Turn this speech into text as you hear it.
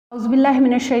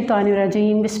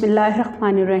औज़ुबिल्लाहिमिनश्शैतानिर्रजीम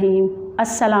बिस्मिल्लाहिर्रहमानिर्रहीम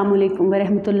अस्सलामुअलैकुम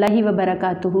वरहमतुल्लाहि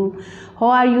वबरकातुहू.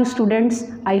 How are you students?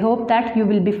 I hope that you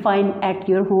will be fine at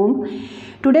your home.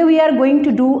 Today we are going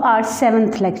to do our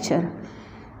 7th lecture.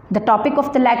 The topic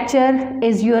of the lecture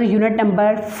is your unit number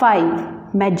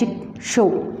 5, Magic Show.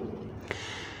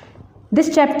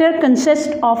 This chapter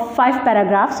consists of 5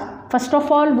 paragraphs. First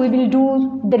of all, we will do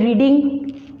the reading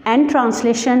and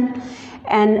translation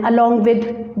and along with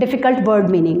difficult word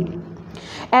meaning.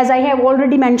 As I have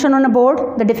already mentioned on a board,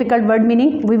 the difficult word meaning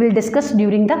we will discuss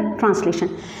during the translation.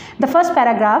 The first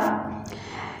paragraph,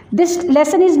 this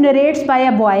lesson is narrated by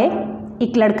a boy.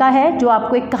 एक लड़का है जो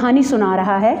आपको एक कहानी सुना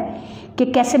रहा है कि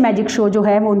कैसे मैजिक शो जो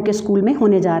है वो उनके स्कूल में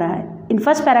होने जा रहा है. In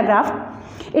first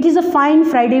paragraph, it is a fine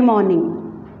Friday morning.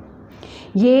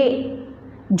 ये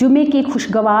जुमे की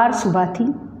खुशगवार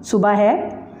सुबह है.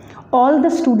 All the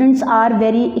students are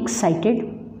very excited.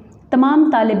 तमाम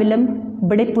तालिब इल्म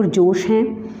बड़े पुरजोश हैं.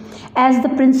 As the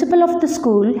principle of the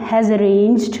school has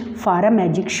arranged for a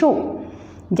magic show.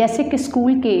 जैसे कि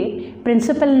स्कूल के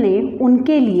प्रिंसिपल ने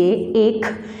उनके लिए एक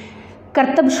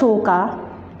करतब शो का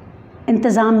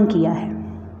इंतज़ाम किया है.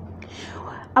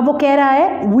 अब वो कह रहा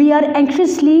है we are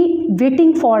anxiously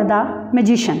waiting for the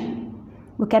magician.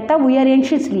 वो कहता है वी आर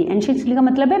एंक्शसली का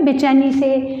मतलब है बेचैनी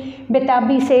से,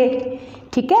 बेताबी से.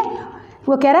 ठीक है,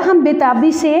 वो कह रहा है हम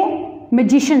बेताबी से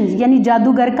मैजिशियन यानी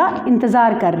जादूगर का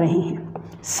इंतज़ार कर रहे हैं.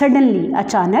 सडनली,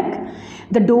 अचानक,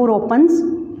 द डोर ओपन्स,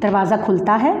 दरवाज़ा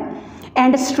खुलता है.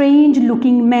 एंड स्ट्रेंज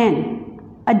लुकिंग मैन,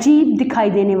 अजीब दिखाई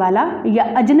देने वाला या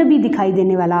अजनबी दिखाई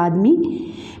देने वाला आदमी,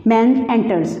 मैन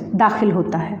एंटर्स, दाखिल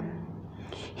होता है.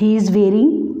 He is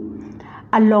wearing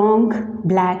a long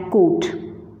black coat,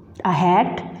 a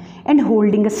hat and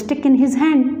holding a stick in his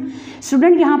hand.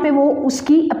 Student यहाँ पे वो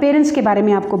उसकी अपीयरेंस के बारे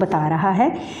में आपको बता रहा है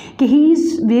कि he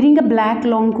is wearing a black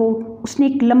long coat. उसने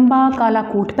एक लंबा काला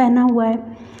कोट पहना हुआ है,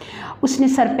 उसने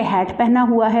सर पे हैट पहना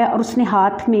हुआ है और उसने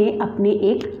हाथ में अपने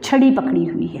एक छड़ी पकड़ी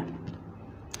हुई है.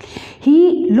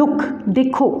 ही लुक,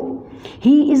 देखो,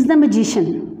 ही इज़ द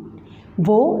मैजिशियन,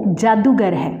 वो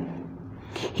जादूगर है.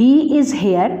 ही इज़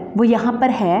हेयर, वो यहाँ पर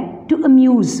है, टू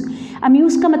अम्यूज़.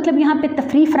 अम्यूज़ का मतलब यहाँ पे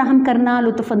तफरीह फराहम करना,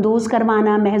 लुत्फ़अंदोज़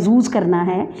करवाना, महजूज़ करना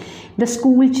है. The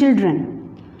school children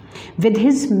with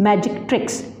his magic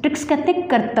tricks. Tricks कहते हैं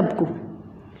करतब को,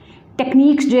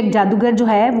 टेक्निक्स. जो एक जादूगर जो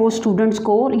है वो स्टूडेंट्स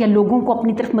को या लोगों को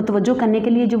अपनी तरफ मतवज्जो करने के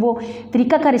लिए जो वो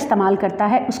तरीक़ाकार इस्तेमाल करता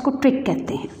है उसको ट्रिक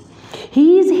कहते हैं.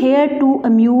 He is here to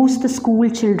Amuse the school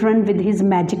children with his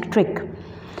magic trick.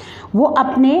 वो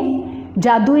अपने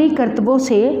जादुई करतबों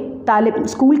से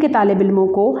स्कूल के तालिब इल्मों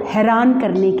को हैरान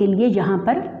करने के लिए यहाँ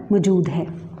पर मौजूद है.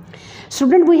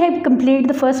 Student, we have complete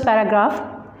the first paragraph.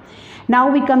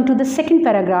 Now we come to the second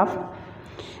paragraph.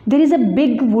 There is a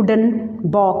big wooden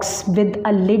box with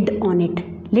a lid on it.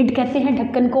 Lid कहते हैं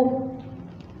ढक्कन को.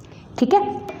 ठीक है,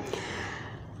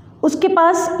 उसके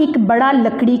पास एक बड़ा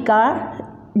लकड़ी का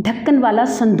ढक्कन वाला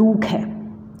संदूक है.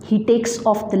 ही takes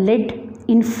of the lid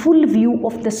in full view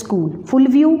of the school. Full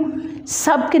view,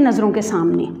 सबके नज़रों के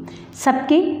सामने,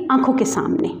 सबके आँखों के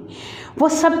सामने. वो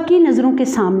सबकी नज़रों के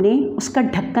सामने उसका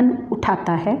ढक्कन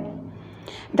उठाता है.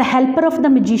 The helper of the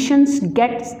magicians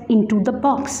gets into the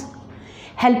box.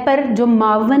 Helper जो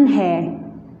मावन है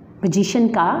मैजिशियन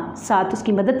का, साथ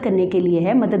उसकी मदद करने के लिए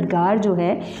है, मददगार जो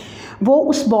है, वो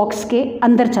उस बॉक्स के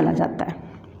अंदर चला जाता है.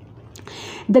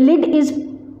 The lid is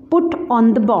put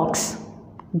on the box.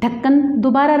 ढक्कन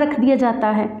दोबारा रख दिया जाता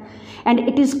है. And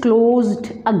it is closed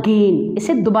again.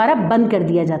 इसे दोबारा बंद कर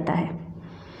दिया जाता है.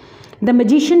 The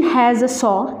magician has a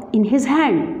saw in his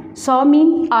hand. Saw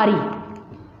mean आरी.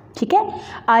 ठीक है,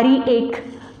 आरी एक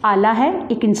आला है,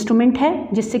 एक इंस्ट्रूमेंट है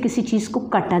जिससे किसी चीज़ को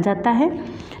काटा जाता है.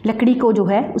 लकड़ी को जो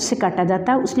है उससे काटा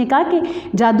जाता है. उसने कहा कि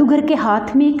जादूगर के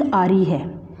हाथ में एक आरी है.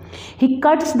 ही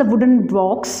cuts the wooden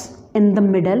box in the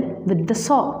middle with the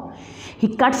saw. He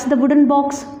cuts the wooden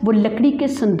box, वो लकड़ी के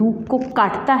संदूक को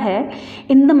काटता है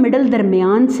इन द मिडल,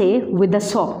 दरमियान से, विद अ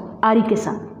सॉ, आरी के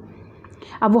साथ.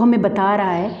 अब वो हमें बता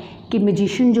रहा है कि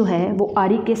मैजिशियन जो है वो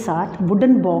आरी के साथ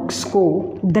वुडन बॉक्स को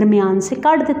दरमियान से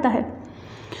काट देता है.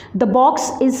 The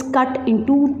box is cut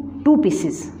into 2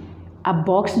 pieces. अब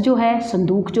बॉक्स जो है,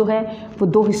 संदूक जो है, वो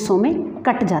 2 हिस्सों में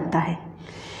कट जाता है.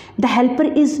 The helper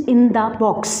is in the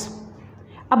box.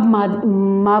 अब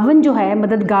मावन जो है,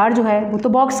 मददगार जो है, वो तो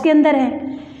बॉक्स के अंदर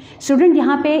है. स्टूडेंट,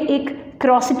 यहाँ पे एक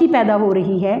क्यूरोसिटी पैदा हो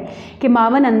रही है कि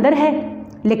मावन अंदर है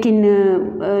लेकिन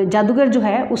जादूगर जो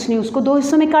है उसने उसको 2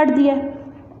 हिस्सों में काट दिया है.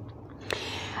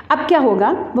 अब क्या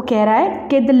होगा? वो कह रहा है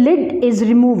कि द लिड इज़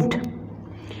रिमूव्ड.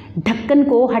 ढक्कन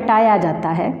को हटाया जाता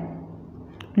है.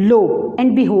 लो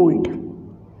एंड बिहोल्ड,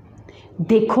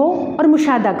 देखो और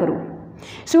मुशाहदा करो.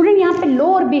 स्टूडेंट यहाँ पे लो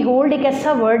और बिहोल्ड एक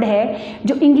ऐसा वर्ड है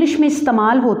जो इंग्लिश में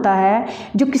इस्तेमाल होता है,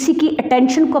 जो किसी की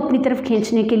अटेंशन को अपनी तरफ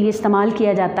खींचने के लिए इस्तेमाल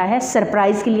किया जाता है,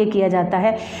 सरप्राइज़ के लिए किया जाता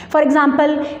है। फॉर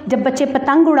एग्ज़ाम्पल, जब बच्चे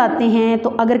पतंग उड़ाते हैं तो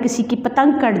अगर किसी की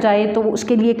पतंग कट जाए तो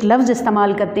उसके लिए एक लफ्ज़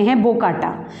इस्तेमाल करते हैं, वो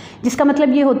काटा, जिसका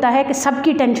मतलब ये होता है कि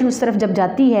सबकी अटेंशन उस तरफ जब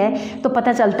जाती है तो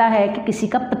पता चलता है कि किसी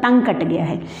का पतंग कट गया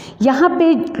है। यहाँ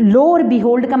पे लो और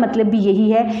बिहोल्ड का मतलब भी यही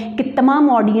है कि तमाम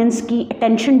ऑडियंस की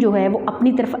अटेंशन जो है वो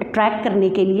अपनी तरफ अट्रैक्ट करने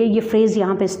के लिए ये फ्रेज़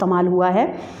यहाँ पे इस्तेमाल हुआ है।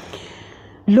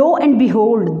 लो एंड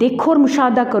बिहोल्ड, देखो और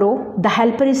मुशाहदा करो, the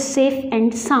helper is safe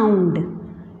and sound.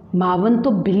 मावन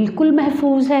तो बिल्कुल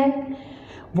महफूज है,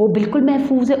 वो बिल्कुल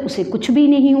महफूज है, उसे कुछ भी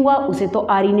नहीं हुआ, उसे तो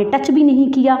आरी ने टच भी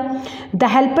नहीं किया। The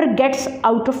helper gets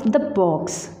out of the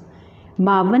box.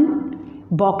 मावन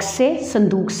बॉक्स से,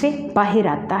 संदूक से बाहर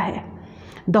आता है।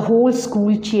 The whole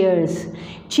school cheers.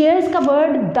 Cheers का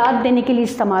वर्ड दाद देने के लिए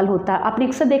इस्तेमाल होता है। आपने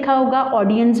अक्सर देखा होगा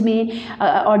ऑडियंस में,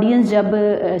 ऑडियंस जब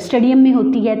स्टेडियम में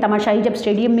होती है, तमाशाई जब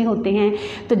स्टेडियम में होते हैं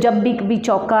तो जब भी कभी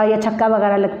चौका या छक्का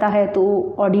वगैरह लगता है तो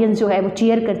ऑडियंस जो है वो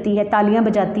चीयर करती है, तालियां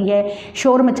बजाती है,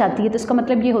 शोर मचाती है। तो इसका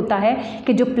मतलब ये होता है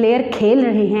कि जो प्लेयर खेल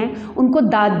रहे हैं उनको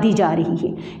दाद दी जा रही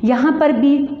है। यहाँ पर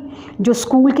भी जो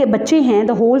स्कूल के बच्चे हैं,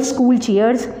 the whole school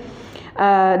cheers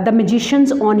the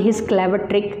magicians on his clever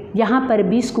trick. यहाँ पर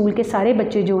भी स्कूल के सारे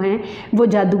बच्चे जो हैं वो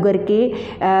जादूगर के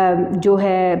जो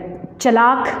है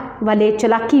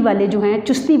चालाकी वाले जो हैं,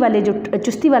 चुस्ती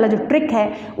वाला जो ट्रिक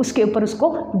है उसके ऊपर उसको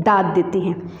दाद देते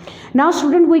हैं। Now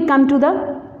student, we come to the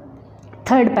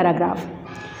third paragraph.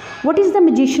 What is the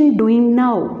magician doing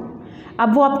now.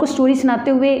 अब वो आपको स्टोरी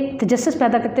सुनाते हुए, तजस्सुस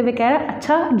पैदा करते हुए कह रहा है,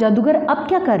 अच्छा जादूगर अब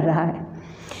क्या कर रहा है।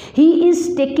 He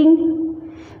is taking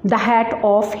the hat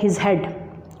off his head.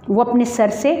 वो अपने सर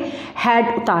से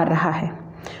हैट उतार रहा है,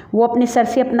 वो अपने सर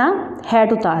से अपना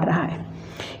हैट उतार रहा है।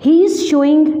 He is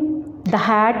showing the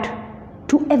hat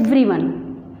to everyone.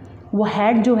 वो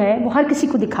हैट जो है वो हर किसी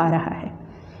को दिखा रहा है।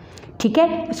 ठीक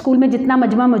है, स्कूल में जितना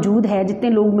मजमा मौजूद है, जितने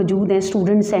लोग मौजूद हैं,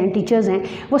 स्टूडेंट्स हैं, टीचर्स हैं,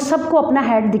 वो सबको अपना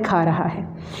हैट दिखा रहा है।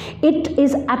 It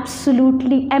is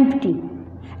absolutely empty.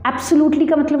 Absolutely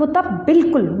का मतलब होता है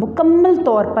बिल्कुल, मुकम्मल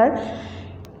तौर पर,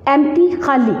 एम्प्टी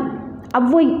खाली।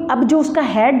 अब जो उसका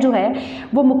हेड जो है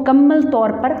वो मुकम्मल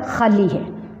तौर पर खाली है।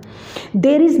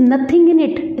 There is nothing in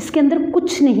it, इसके अंदर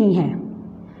कुछ नहीं है।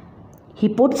 He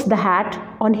puts the hat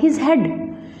on his head.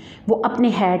 वो अपने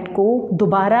हैट को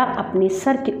दोबारा अपने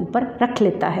सर के ऊपर रख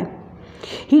लेता है।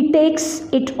 ही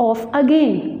टेक्स इट ऑफ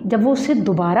अगेन। जब वो उसे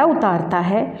दोबारा उतारता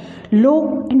है,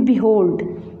 लो एंड बिहोल्ड,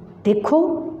 देखो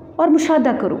और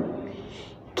मुशाहदा करो,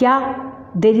 क्या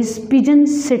there is pigeon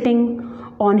sitting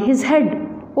on his head.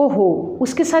 ओहो,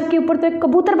 उसके सर के ऊपर तो एक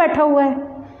कबूतर बैठा हुआ है।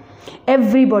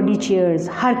 एवरीबॉडी चीयर्स,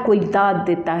 हर कोई दाद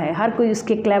देता है, हर कोई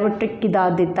उसके क्लेवर ट्रिक की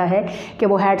दाद देता है कि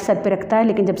वो हैट सर पे रखता है,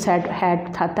 लेकिन जब हैट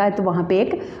उठाता है तो वहाँ पे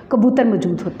एक कबूतर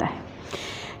मौजूद होता है।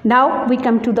 Now we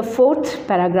come to the fourth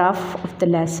paragraph of the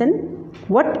lesson.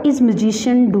 What is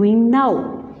magician doing now.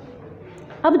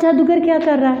 अब जादूगर क्या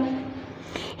कर रहा है।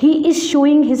 He is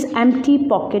showing his empty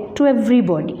pocket to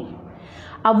everybody.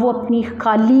 अब वो अपनी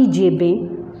खाली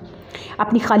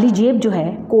जेब जो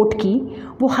है कोट की,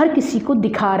 वो हर किसी को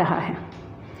दिखा रहा है,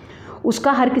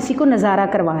 उसका हर किसी को नज़ारा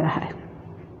करवा रहा है।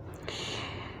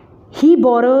 ही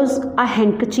borrows a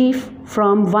हैंडकचीफ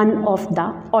from one of the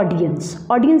audience.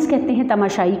 Audience कहते हैं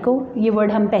तमाशाई को। ये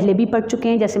वर्ड हम पहले भी पढ़ चुके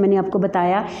हैं। जैसे मैंने आपको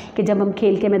बताया कि जब हम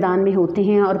खेल के मैदान में होते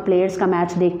हैं और प्लेयर्स का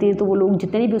मैच देखते हैं तो वो लोग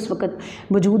जितने भी उस वक्त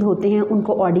मौजूद होते हैं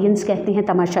उनको ऑडियंस कहते हैं,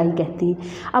 तमाशाई कहते हैं।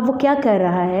 अब वो क्या कर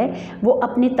रहा है, वो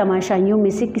अपने तमाशाइयों में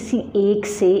से किसी एक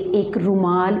से एक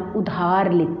रुमाल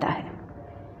उधार लेता है।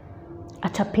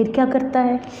 अच्छा, फिर क्या करता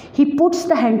है। He puts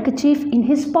the हैंडकचीफ in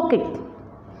his pocket.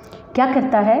 क्या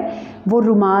करता है, वो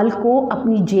रुमाल को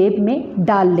अपनी जेब में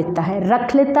डाल लेता है,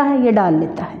 रख लेता है, ये डाल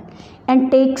लेता है। And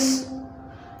takes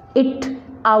it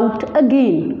out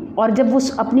again. और जब वो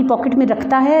अपनी पॉकेट में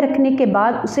रखता है, रखने के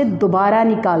बाद उसे दोबारा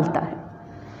निकालता है।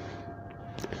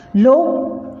 लो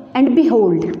एंड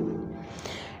बिहोल्ड,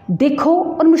 देखो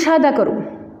और मुशाहदा करो,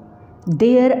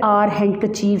 there are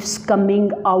हैंडकचीफ्स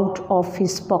coming out of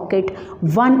his pocket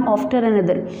one after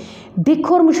another.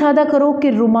 देखो और मुशाहदा करो कि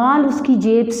रुमाल उसकी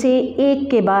जेब से एक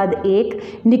के बाद एक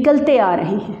निकलते आ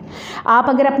रहे हैं। आप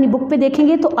अगर अपनी बुक पे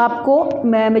देखेंगे तो आपको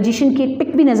मैजिशियन की एक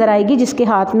पिक भी नज़र आएगी जिसके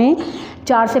हाथ में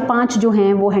 4 से 5 जो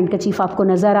हैं वो हैंडकचीफ आपको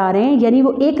नज़र आ रहे हैं। यानी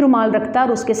वो एक रुमाल रखता है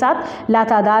और उसके साथ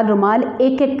लातादार रुमाल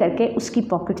एक एक करके उसकी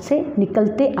पॉकेट से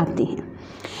निकलते आते हैं।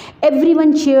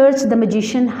 Everyone cheers the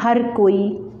magician. हर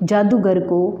कोई जादूगर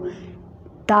को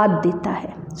दाद देता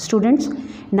है। Students,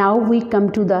 now we come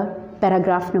to the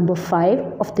paragraph number 5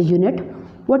 of the unit.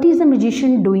 What is the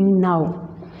magician doing now.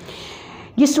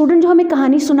 ये स्टूडेंट जो हमें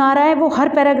कहानी सुना रहा है वो हर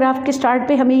पैराग्राफ के स्टार्ट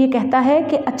पे हमें ये कहता है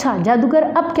कि अच्छा जादूगर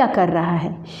अब क्या कर रहा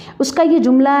है। उसका ये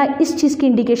जुमला इस चीज़ की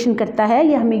इंडिकेशन करता है,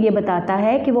 ये हमें ये बताता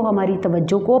है कि वो हमारी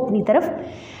तवज्जो को अपनी तरफ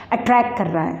अट्रैक्ट कर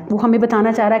रहा है। वो हमें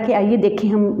बताना चाह रहा है कि आइए देखें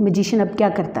हम मैजिशियन अब क्या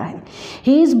करता है।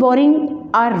 He is boring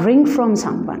uh ring from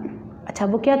someone. अच्छा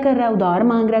वो क्या कर रहा है, उधार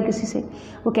मांग रहा है किसी से।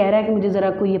 वो कह रहा है कि मुझे ज़रा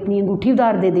कोई अपनी अंगूठी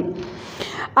उधार दे दे।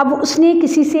 अब उसने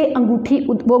किसी से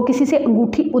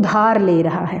अंगूठी उधार ले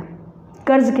रहा है,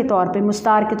 कर्ज के तौर पे,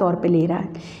 मुस्तार के तौर पे ले रहा है।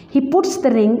 He puts the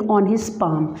ring on his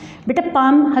palm. बेटा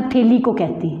पाम हथेली को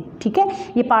कहते हैं, ठीक है,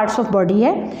 ये पार्ट्स ऑफ बॉडी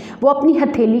है। वो अपनी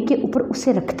हथेली के ऊपर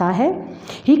उसे रखता है।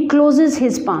 ही क्लोजेज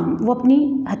हिज पाम, वो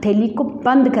अपनी हथेली को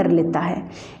बंद कर लेता है।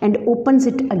 एंड ओपन्स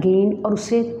इट अगेन, और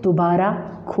उसे दोबारा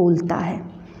खोलता है।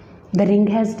 The ring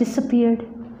has disappeared.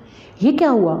 ये क्या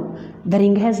हुआ, द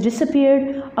रिंग हैज़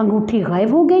डिसअपीयर्ड, अंगूठी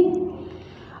गायब हो गई।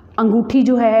 अंगूठी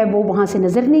जो है वो वहाँ से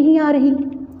नज़र नहीं आ रही,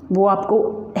 वो आपको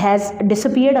हैज़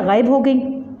डिसअपीयर्ड, गायब हो गई,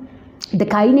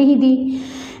 दिखाई नहीं दी।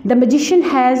 The magician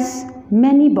has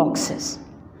many boxes.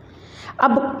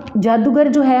 अब जादूगर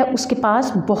जो है उसके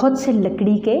पास बहुत से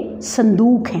लकड़ी के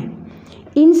संदूक हैं।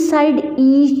 Inside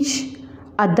each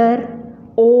other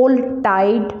all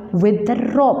tied with the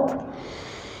रॉप।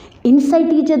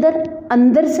 Inside each other,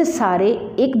 अंदर से सारे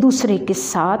एक दूसरे के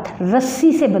साथ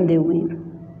रस्सी से बंधे हुए हैं।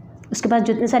 उसके पास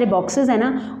जितने सारे बॉक्सेस हैं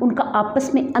ना, उनका आपस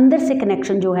में अंदर से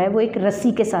कनेक्शन जो है वो एक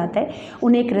रस्सी के साथ है,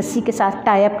 उन्हें एक रस्सी के साथ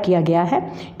टाई अप किया गया है,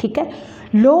 ठीक है।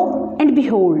 लो एंड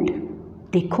बिहोल्ड,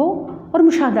 देखो और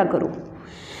मुशाहदा करो।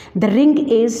 The ring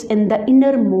is in the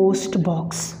inner most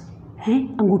box. हैं,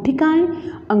 अंगूठी कहाँ है,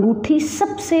 अंगूठी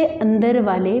सबसे अंदर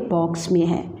वाले बॉक्स में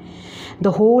है। द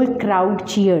होल क्राउड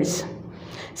चीयर्स,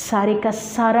 सारे का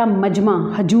सारा मजमा,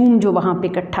 हजूम जो वहाँ पे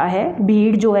इकट्ठा है,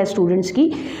 भीड़ जो है स्टूडेंट्स की,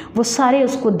 वो सारे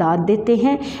उसको दाद देते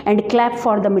हैं। And clap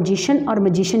for the magician, और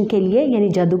मैजिशियन के लिए यानी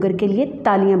जादूगर के लिए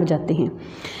तालियां बजाते हैं।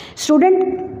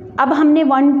 स्टूडेंट अब हमने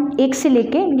 1 से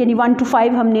लेके यानी 1 to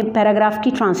 5 हमने पैराग्राफ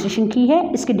की ट्रांसलेशन की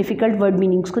है, इसके डिफ़िकल्ट वर्ड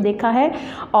मीनिंग्स को देखा है,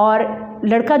 और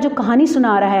लड़का जो कहानी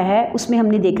सुना रहा है उसमें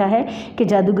हमने देखा है कि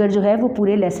जादूगर जो है वो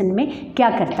पूरे लेसन में क्या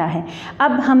करता है।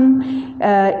 अब हम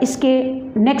इसके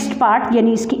नेक्स्ट पार्ट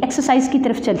यानी इसकी एक्सरसाइज की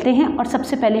तरफ चलते हैं, और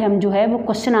सबसे पहले हम जो है वो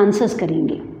क्वेश्चन आंसर्स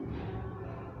करेंगे।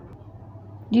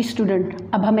 जी स्टूडेंट,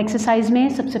 अब हम एक्सरसाइज में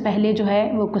सबसे पहले जो है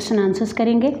वो क्वेश्चन आंसर्स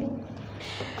करेंगे।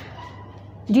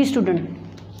 जी स्टूडेंट,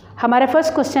 हमारा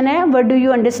फर्स्ट क्वेश्चन है, what do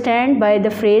you understand by the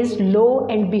phrase low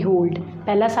and behold.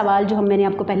 पहला सवाल जो मैंने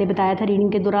आपको पहले बताया था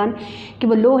रीडिंग के दौरान कि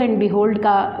वो लो एंड बिहोल्ड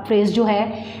का फ्रेज़ जो है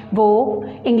वो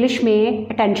इंग्लिश में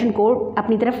अटेंशन को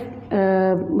अपनी तरफ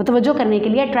मुतवज्जो करने के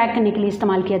लिए, अट्रैक्ट करने के लिए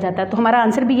इस्तेमाल किया जाता है। तो हमारा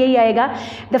आंसर भी यही आएगा,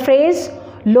 the phrase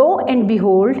low and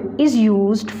behold is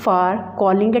used for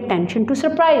calling attention to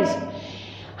surprise.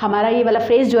 हमारा ये वाला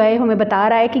फ्रेज़ जो है हमें बता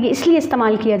रहा है कि ये इसलिए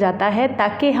इस्तेमाल किया जाता है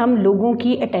ताकि हम लोगों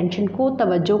की अटेंशन को,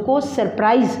 तवज्जो को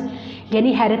सरप्राइज़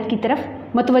यानी हैरत की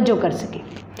तरफ मुतवज्जो कर सकें।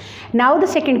 Now the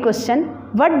second question,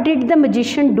 what did the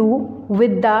magician do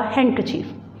with the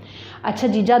handkerchief. अच्छा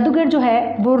जी, जादूगर जो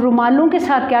है वो रुमालों के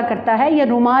साथ क्या करता है या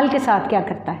रुमाल के साथ क्या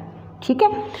करता है, ठीक है।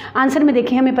 आंसर में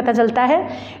देखिए हमें पता चलता है,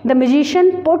 the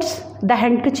magician puts the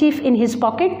handkerchief in his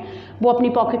pocket, वो अपनी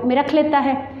पॉकेट में रख लेता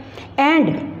है,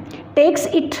 and takes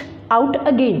it out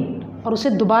again, और उसे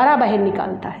दोबारा बाहर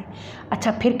निकालता है।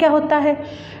 अच्छा फिर क्या होता है,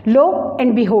 लो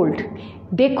एंड बिहोल्ड,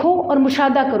 देखो और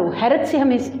मुशाहदा करो। हैरत से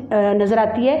हमें नज़र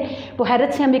आती है, वो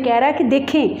हैरत से हमें कह रहा है कि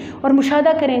देखें और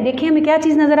मुशाहदा करें, देखें हमें क्या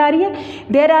चीज़ नज़र आ रही है।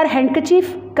 There are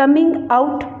handkerchief coming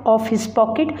out of his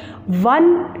pocket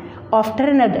one after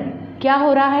another. क्या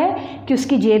हो रहा है कि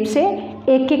उसकी जेब से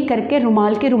एक एक करके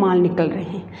रुमाल के रुमाल निकल रहे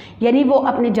हैं, यानी वो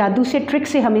अपने जादू से, ट्रिक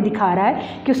से हमें दिखा रहा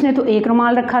है कि उसने तो एक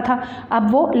रुमाल रखा था, अब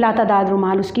वो लातादाद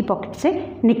रुमाल उसकी पॉकेट से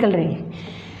निकल रहे हैं।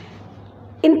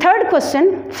 In third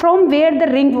question, from where the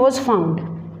ring was found.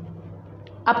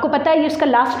 आपको पता है ये उसका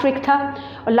लास्ट ट्रिक था,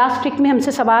 और लास्ट ट्रिक में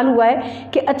हमसे सवाल हुआ है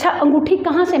कि अच्छा अंगूठी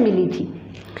कहाँ से मिली थी।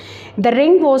 The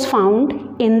ring was found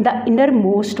in the inner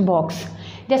most box.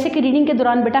 जैसे कि रीडिंग के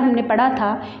दौरान बेटा हमने पढ़ा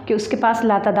था कि उसके पास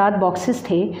लातादाद बॉक्सेस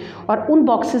थे, और उन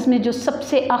बॉक्सेस में जो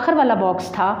सबसे आखिर वाला बॉक्स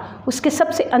था उसके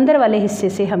सबसे अंदर वाले हिस्से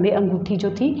से हमें अंगूठी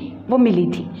जो थी वो मिली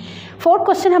थी। फोर्थ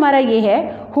क्वेश्चन हमारा ये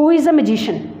है, हु इज़ अ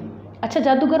मैजिशियन। अच्छा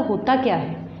जादूगर होता क्या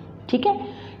है, ठीक है,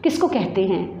 किसको कहते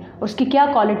हैं, उसकी क्या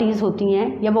क्वालिटीज़ होती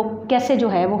हैं, या वो कैसे जो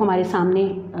है वो हमारे सामने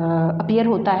अपीयर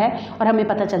होता है और हमें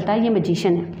पता चलता है ये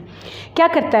मैजिशियन है। क्या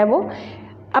करता है वो।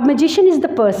 अब मैजिशियन इज़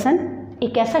द पर्सन,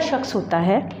 एक ऐसा शख्स होता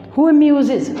है, हु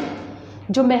अम्यूज़,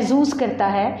 जो महजूज़ करता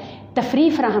है, तफरी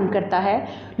फराहम करता है,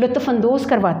 लुत्फ़अंदोज़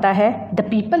करवाता है द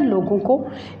पीपल, लोगों को,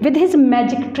 विद हिज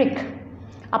मैजिक ट्रिक,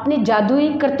 अपने जादुई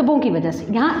करतबों की वजह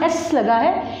से। यहाँ एस लगा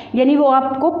है, यानी वो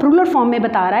आपको प्लूरल फॉर्म में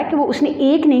बता रहा है कि वो उसने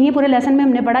एक नहीं है, पूरे लेसन में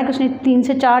हमने पढ़ा कि उसने 3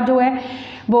 से 4 जो है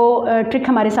वो ट्रिक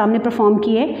हमारे सामने परफॉर्म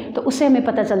किए। तो उससे हमें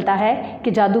पता चलता है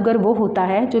कि जादूगर वो होता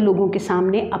है जो लोगों के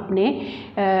सामने अपने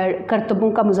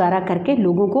करतबों का मुजाहरा करके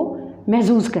लोगों को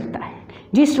महसूस करता है।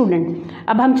 जी स्टूडेंट,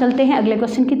 अब हम चलते हैं अगले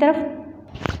क्वेश्चन की तरफ।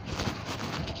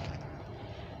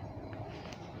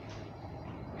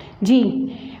 जी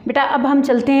बेटा, अब हम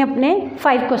चलते हैं अपने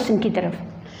 5 क्वेश्चन की तरफ।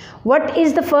 What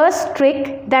is the first trick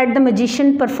that the magician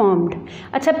performed?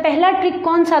 अच्छा, पहला ट्रिक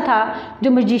कौन सा था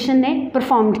जो magician ने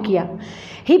परफॉर्म्ड किया?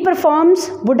 He performs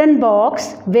wooden box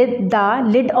with the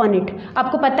lid on it.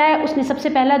 आपको पता है उसने सबसे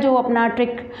पहला जो अपना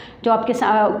ट्रिक जो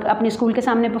अपने स्कूल के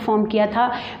सामने परफॉर्म किया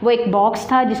था वो एक बॉक्स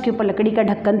था जिसके ऊपर लकड़ी का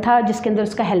ढक्कन था जिसके अंदर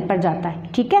उसका हेल्पर जाता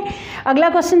है। ठीक है, अगला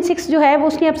क्वेश्चन 6 जो है वो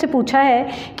उसने आपसे पूछा है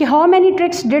कि how many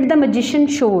tricks did the magician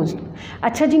shows.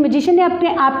 अच्छा जी, मैजिशियन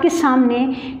ने आपके सामने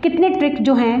कितने ट्रिक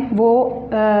जो हैं वो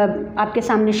आपके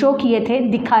सामने शो किए थे,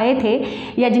 दिखाए थे,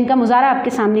 या जिनका मुजाहरा आपके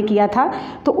सामने किया था।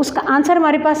 तो उसका आंसर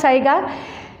हमारे पास आएगा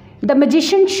द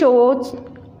मैजिशियन शोज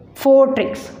 4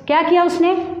 ट्रिक्स। क्या किया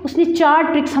उसने? उसने 4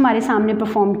 ट्रिक्स हमारे सामने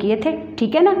परफॉर्म किए थे।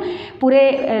 ठीक है ना, पूरे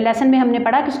लेसन में हमने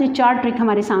पढ़ा कि उसने 4 ट्रिक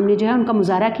हमारे सामने जो है उनका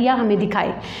मुजाहरा किया, हमें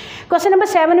दिखाए। क्वेश्चन नंबर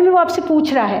 7 में वो आपसे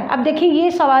पूछ रहा है। अब देखिए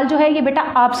ये सवाल जो है ये बेटा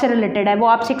आपसे रिलेटेड है। वो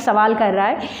आपसे एक सवाल कर रहा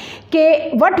है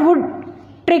कि what would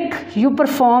trick you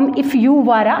perform if you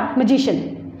were a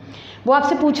magician. वो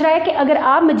आपसे पूछ रहा है कि अगर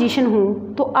आप मैजिशियन हो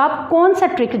तो आप कौन सा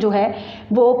ट्रिक जो है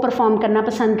वो परफॉर्म करना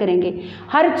पसंद करेंगे।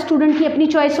 हर स्टूडेंट की अपनी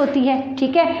चॉइस होती है।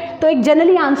 ठीक है, तो एक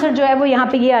जनरली आंसर जो है वो यहाँ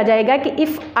पे ये आ जाएगा कि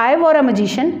if I were a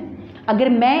magician, अगर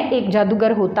मैं एक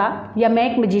जादूगर होता या मैं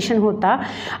एक मैजिशियन होता,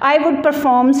 I would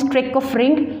perform trick of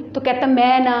ring. तो कहता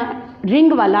मैं ना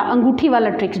रिंग वाला, अंगूठी वाला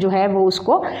ट्रिक जो है वो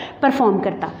उसको परफॉर्म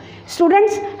करता।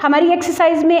 स्टूडेंट्स, हमारी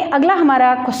एक्सरसाइज में अगला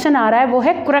हमारा क्वेश्चन आ रहा है, वो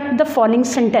है करेक्ट द फॉलोइंग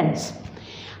सेंटेंस।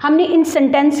 हमने इन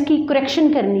सेंटेंस की करेक्शन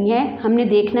करनी है। हमने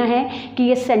देखना है कि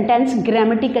ये सेंटेंस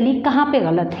ग्रामेटिकली कहाँ पे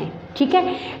गलत है। ठीक है,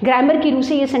 ग्रामर की रूप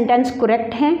से ये सेंटेंस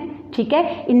करेक्ट हैं। ठीक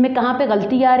है, इनमें कहाँ पे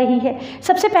गलती आ रही है।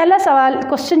 सबसे पहला सवाल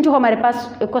क्वेश्चन जो हमारे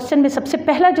पास, क्वेश्चन में सबसे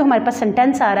पहला जो हमारे पास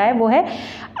सेंटेंस आ रहा है वो है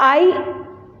I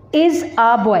is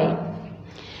a boy.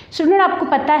 Student, आपको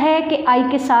पता है कि आई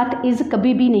के साथ इज़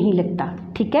कभी भी नहीं लगता।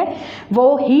 ठीक है,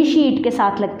 वो ही शी इट के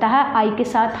साथ लगता है, आई के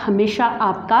साथ हमेशा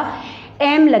आपका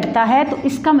एम लगता है। तो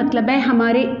इसका मतलब है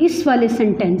हमारे इस वाले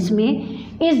सेंटेंस में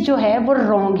इस जो है वो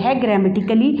रॉन्ग है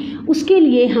ग्रामेटिकली। उसके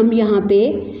लिए हम यहाँ पे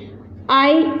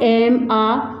आई एम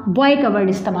आ बॉय का वर्ड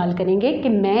इस्तेमाल करेंगे कि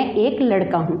मैं एक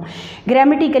लड़का हूँ।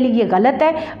 ग्रामेटिकली ये गलत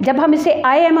है। जब हम इसे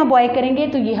आई एम आ बॉय करेंगे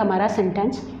तो ये हमारा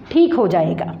सेंटेंस ठीक हो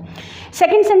जाएगा।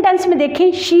 सेकेंड सेंटेंस में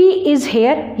देखें, शी इज़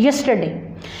हेयर यस्टरडे।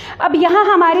 अब यहाँ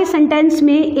हमारे सेंटेंस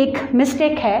में एक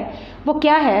मिस्टेक है। वो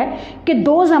क्या है कि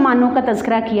 2 ज़मानों का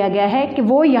तज़किरा किया गया है कि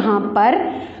वो यहाँ पर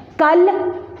कल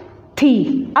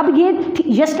थी। अब ये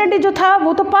यस्टरडे जो था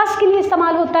वो तो पास्ट के लिए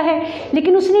इस्तेमाल होता है,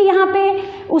 लेकिन उसने यहाँ पे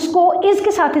उसको इज़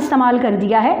के साथ इस्तेमाल कर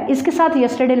दिया है, इसके साथ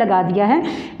यस्टरडे लगा दिया है,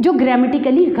 जो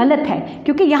ग्रामेटिकली गलत है।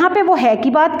 क्योंकि यहाँ पे वो है की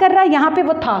बात कर रहा है, यहाँ पे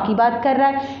वो था की बात कर रहा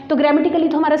है, तो ग्रामेटिकली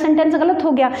तो हमारा सेंटेंस गलत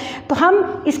हो गया। तो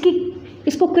हम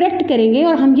इसको करेक्ट करेंगे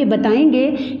और हम ये बताएंगे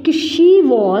कि शी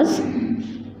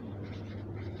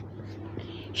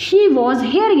वॉज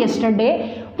हेयर यस्टरडे,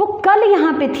 वो कल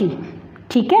यहाँ पे थी।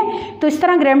 ठीक है, तो इस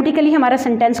तरह ग्रामेटिकली हमारा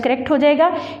सेंटेंस करेक्ट हो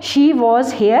जाएगा, शी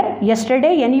वॉज हेयर यस्टरडे,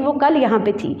 यानी वो कल यहाँ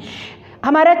पे थी।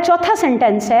 हमारा चौथा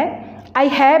सेंटेंस है, I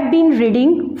have been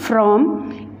reading from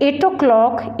 8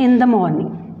 o'clock in the morning।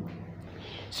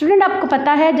 Student, आपको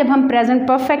पता है जब हम प्रेजेंट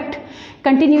परफेक्ट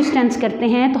कंटिन्यूस टेंस करते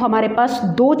हैं तो हमारे पास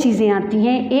 2 चीज़ें आती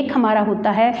हैं। एक हमारा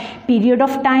होता है पीरियड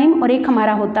ऑफ टाइम और एक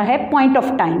हमारा होता है पॉइंट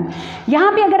ऑफ टाइम।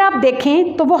 यहाँ पे अगर आप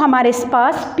देखें तो वो हमारे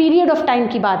पास पीरियड ऑफ टाइम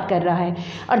की बात कर रहा है।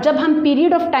 और जब हम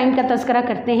पीरियड ऑफ टाइम का तज़किरा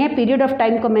करते हैं, पीरियड ऑफ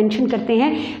टाइम को मेंशन करते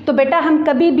हैं, तो बेटा हम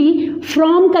कभी भी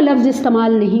फ्रॉम का लफ्ज़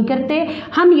इस्तेमाल नहीं करते।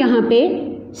 हम यहाँ पे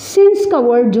सिंस का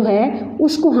वर्ड जो है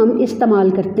उसको हम इस्तेमाल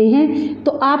करते हैं।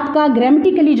 तो आपका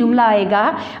ग्रामेटिकली जुमला आएगा,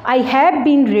 I have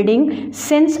been reading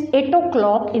since 8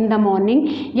 o'clock in the morning,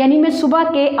 यानी मैं सुबह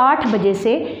के 8 बजे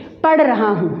से पढ़ रहा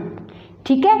हूँ।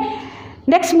 ठीक है,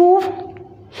 next move,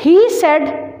 he said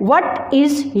what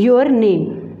is your name.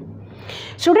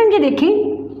 Student, ये देखें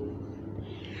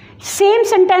सेम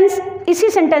सेंटेंस, इसी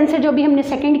सेंटेंस से जो भी हमने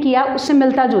सेकंड किया उससे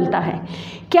मिलता जुलता है।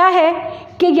 क्या है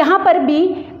कि यहाँ पर भी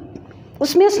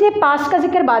उसमें उसने पास्ट का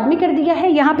जिक्र बाद में कर दिया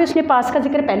है, यहाँ पे उसने पास्ट का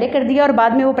जिक्र पहले कर दिया और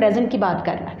बाद में वो प्रेजेंट की बात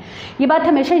कर रहा है। ये बात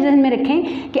हमेशा ध्यान में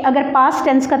रखें कि अगर पास्ट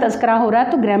टेंस का तज़किरा हो रहा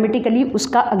है तो ग्रामेटिकली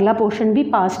उसका अगला पोर्शन भी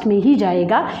पास्ट में ही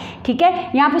जाएगा। ठीक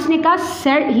है, यहाँ पे उसने कहा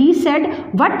said, he said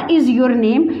what is your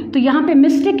name, तो यहाँ पे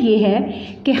मिस्टेक ये है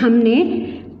कि हमने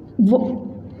वो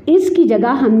इज़ की जगह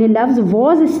हमने लफ्ज़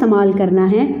वॉज इस्तेमाल करना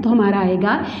है, तो हमारा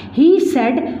आएगा he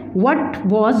said what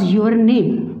was your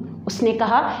name, उसने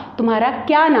कहा तुम्हारा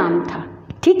क्या नाम था।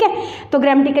 ठीक है, तो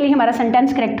ग्रामेटिकली हमारा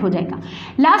सेंटेंस करेक्ट हो जाएगा।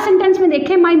 लास्ट सेंटेंस में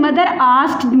देखें, my mother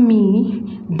asked me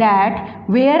that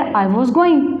where I was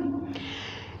going,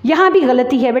 यहाँ भी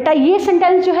गलती है बेटा। ये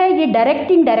सेंटेंस जो है ये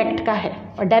डायरेक्ट इनडायरेक्ट का है,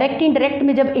 और डायरेक्ट इनडायरेक्ट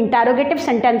में जब इंटरोगेटिव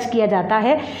सेंटेंस किया जाता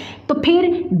है तो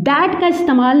फिर दैट का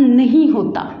इस्तेमाल नहीं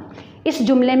होता। इस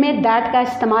जुमले में दैट का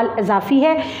इस्तेमाल इजाफी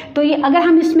है, तो ये अगर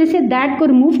हम इसमें से दैट को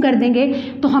रिमूव कर देंगे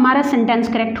तो हमारा सेंटेंस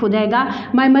करेक्ट हो जाएगा।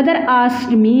 My mother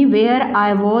asked me where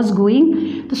I was going.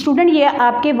 तो स्टूडेंट ये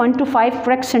आपके 1 to 5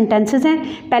 करेक्ट सेंटेंसेस हैं।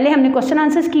 पहले हमने क्वेश्चन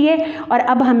आंसर्स किए और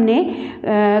अब हमने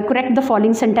करेक्ट द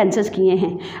फॉलोइंग सेंटेंसेस किए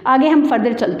हैं। आगे हम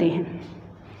फर्दर चलते हैं।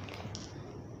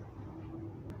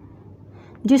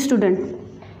 जी स्टूडेंट,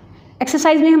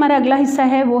 एक्सरसाइज में हमारा अगला हिस्सा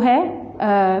है वो है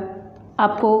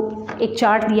आपको एक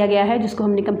चार्ट दिया गया है जिसको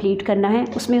हमने कंप्लीट करना है।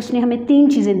 उसमें उसने हमें 3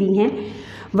 चीज़ें दी हैं,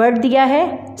 वर्ड दिया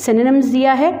है, सिनोनिम्स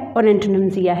दिया है और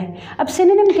एंटोनिम्स दिया है। अब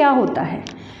सिनोनिम क्या होता है?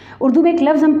 उर्दू में एक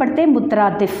लफ्ज़ हम पढ़ते हैं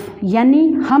मुतरादिफ, यानी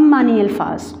हम मानी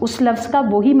अल्फाज, उस लफ्ज़ का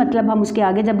वही मतलब हम उसके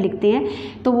आगे जब लिखते हैं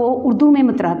तो वो उर्दू में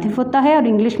मुतरादिफ होता है और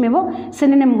इंग्लिश में वो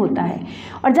सिनोनिम होता है।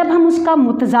 और जब हम उसका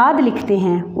मुतज़ाद लिखते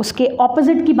हैं, उसके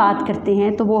ऑपोजिट की बात करते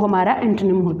हैं, तो वो हमारा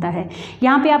एंटोनिम होता है।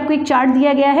 यहाँ पे आपको एक चार्ट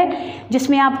दिया गया है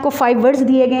जिसमें आपको 5 वर्ड्स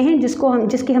दिए गए हैं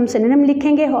जिसके हम सिनोनिम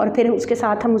लिखेंगे और फिर उसके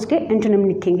साथ हम उसके एंटोनिम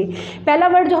लिखेंगे। पहला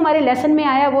वर्ड जो हमारे लेसन में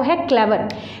आया वो है क्लेवर।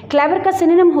 क्लेवर का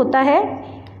सिनोनिम होता है,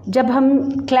 जब हम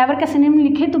क्लेवर का सिनोनिम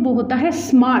लिखें तो वो होता है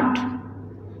स्मार्ट,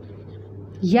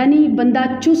 यानी बंदा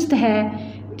चुस्त है,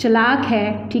 चालाक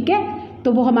है। ठीक है,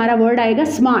 तो वो हमारा वर्ड आएगा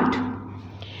स्मार्ट।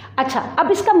 अच्छा, अब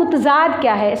इसका मुतज़ाद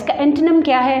क्या है, इसका एंटोनिम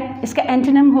क्या है? इसका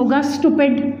एंटोनिम होगा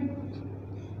स्टूपिड।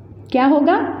 क्या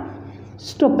होगा?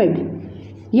 स्टूपिड,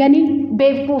 यानी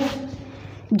बेवकूफ़,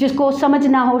 जिसको समझ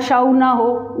ना हो, शाऊर ना हो,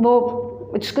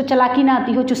 वो जिसको चालाकी ना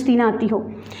आती हो, चुस्ती ना आती हो।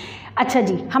 अच्छा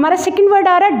जी, हमारा सेकंड वर्ड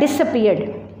आ रहा है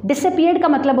डिसअपीयर्ड। डिसअपीयर्ड का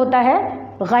मतलब होता है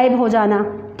गायब हो जाना।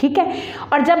 ठीक है,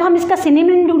 और जब हम इसका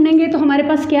सिनोनिम ढूंढेंगे तो हमारे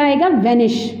पास क्या आएगा?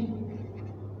 वैनिश।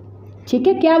 ठीक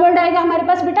है, क्या वर्ड आएगा हमारे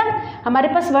पास बेटा? हमारे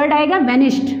पास वर्ड आएगा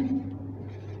वैनिश्ड।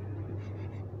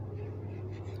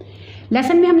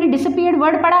 लेसन में हमने डिसअपीयर्ड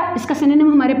वर्ड पढ़ा, इसका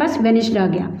सिनोनिम हमारे पास वैनिश्ड आ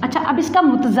गया। अच्छा, अब इसका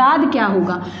मुतज़ाद क्या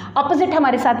होगा, ऑपोजिट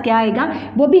हमारे साथ क्या आएगा,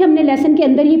 वो भी हमने लेसन के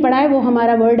अंदर ही पढ़ा है। वो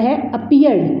हमारा वर्ड है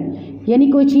अपीयर्ड,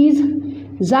 यानी कोई चीज़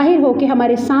जाहिर हो के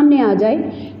हमारे सामने आ जाए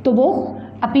तो वो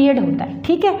अपीयर्ड होता है।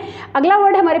 ठीक है, अगला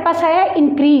वर्ड हमारे पास आया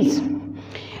इंक्रीज़।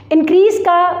 इंक्रीज़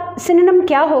का सिनोनिम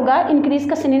क्या होगा? इंक्रीज़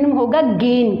का सिनोनिम होगा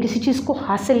गेन, किसी चीज़ को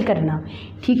हासिल करना।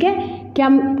 ठीक है,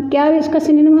 क्या इसका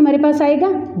सिनोनिम हमारे पास आएगा?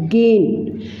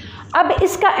 गेन। अब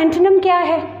इसका एंटोनिम क्या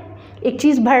है? एक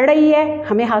चीज़ बढ़ रही है,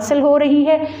 हमें हासिल हो रही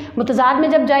है, मुतज़ाद में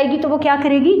जब जाएगी तो वो क्या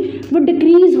करेगी? वो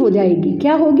डिक्रीज़ हो जाएगी।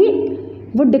 क्या होगी?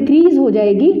 वो डिक्रीज़ हो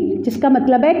जाएगी, जिसका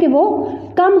मतलब है कि वो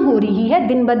कम हो रही है,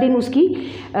 दिन ब दिन उसकी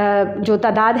जो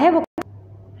तादाद है वो।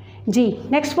 जी,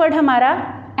 नेक्स्ट वर्ड हमारा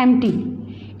एम्प्टी।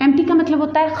 एम्प्टी का मतलब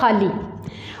होता है खाली,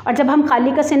 और जब हम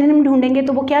खाली का सिनोनिम ढूंढेंगे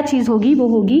तो वो क्या चीज़ होगी? वो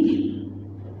होगी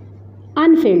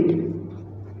अनफिल्ड,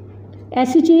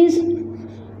 ऐसी चीज़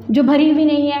जो भरी हुई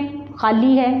नहीं है,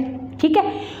 खाली है। ठीक है,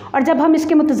 और जब हम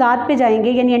इसके मुतज़ाद पे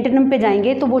जाएंगे यानी एंटोनिम पे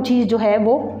जाएंगे तो वो चीज़ जो है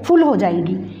वो फुल हो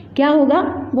जाएगी। क्या होगा?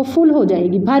 वो फुल हो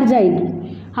जाएगी, भर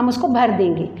जाएगी, हम उसको भर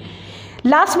देंगे।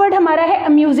 लास्ट वर्ड हमारा है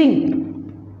अम्यूजिंग,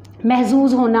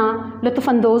 महजूज होना,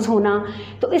 लुत्फ़अंदोज़ होना।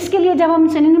 तो इसके लिए जब हम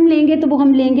सिनोनिम लेंगे तो वो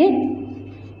हम लेंगे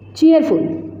चीयरफुल,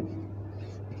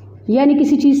 यानी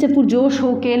किसी चीज़ से पुरजोश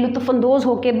होके, लुत्फ़अंदोज़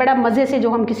होके, बड़ा मज़े से जो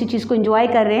हम किसी चीज़ को एंजॉय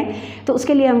कर रहे हैं, तो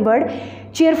उसके लिए हम वर्ड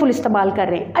चीयरफुल इस्तेमाल कर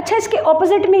रहे हैं। अच्छा, इसके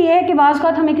ऑपोजिट में यह है कि बाज़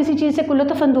औक़ात हमें किसी चीज़ से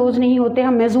लुत्फ़अंदोज़ नहीं होते,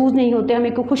 हम महजूज नहीं होते,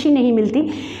 हमें कोई खुशी नहीं मिलती,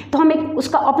 तो हमें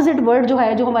उसका ऑपोजिट वर्ड जो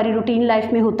है, जो हमारी रूटीन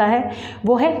लाइफ में होता है,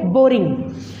 वो है बोरिंग।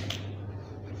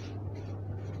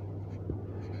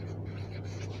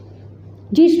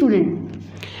 जी स्टूडेंट,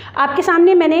 आपके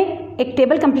सामने मैंने एक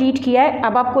टेबल कंप्लीट किया है।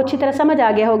 अब आपको अच्छी तरह समझ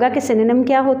आ गया होगा कि सिनोनिम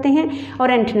क्या होते हैं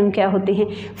और एंटोनिम क्या होते हैं।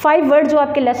 5 वर्ड जो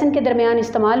आपके लेसन के दरमियान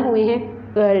इस्तेमाल हुए हैं,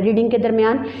 रीडिंग के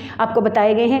दरमियान आपको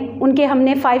बताए गए हैं, उनके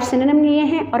हमने 5 सिनोनिम लिए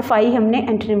हैं और 5 हमने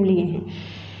एंटोनिम लिए हैं।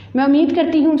 मैं उम्मीद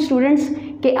करती हूँ स्टूडेंट्स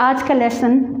कि आज का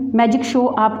लेसन मैजिक शो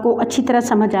आपको अच्छी तरह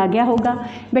समझ आ गया होगा।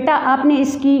 बेटा, आपने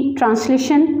इसकी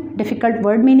ट्रांसलेशन, डिफ़िकल्ट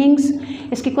वर्ड मीनिंग्स,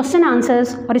 इसके क्वेश्चन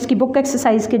आंसर्स और इसकी बुक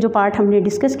एक्सरसाइज के जो पार्ट हमने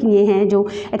डिस्कस किए हैं, जो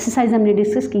एक्सरसाइज हमने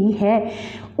डिस्कस की है,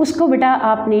 उसको बेटा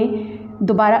आपने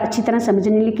दोबारा अच्छी तरह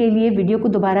समझने के लिए वीडियो को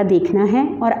दोबारा देखना है,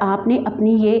 और आपने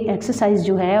अपनी ये एक्सरसाइज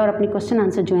जो है और अपने क्वेश्चन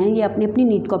आंसर जो हैं ये अपनी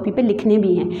नीट कॉपी पे लिखने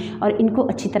भी हैं और इनको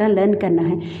अच्छी तरह लर्न करना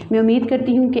है। मैं उम्मीद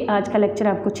करती हूँ कि आज का लेक्चर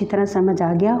आपको अच्छी तरह समझ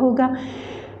आ गया होगा।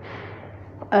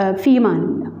 फ़ी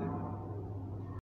अमान।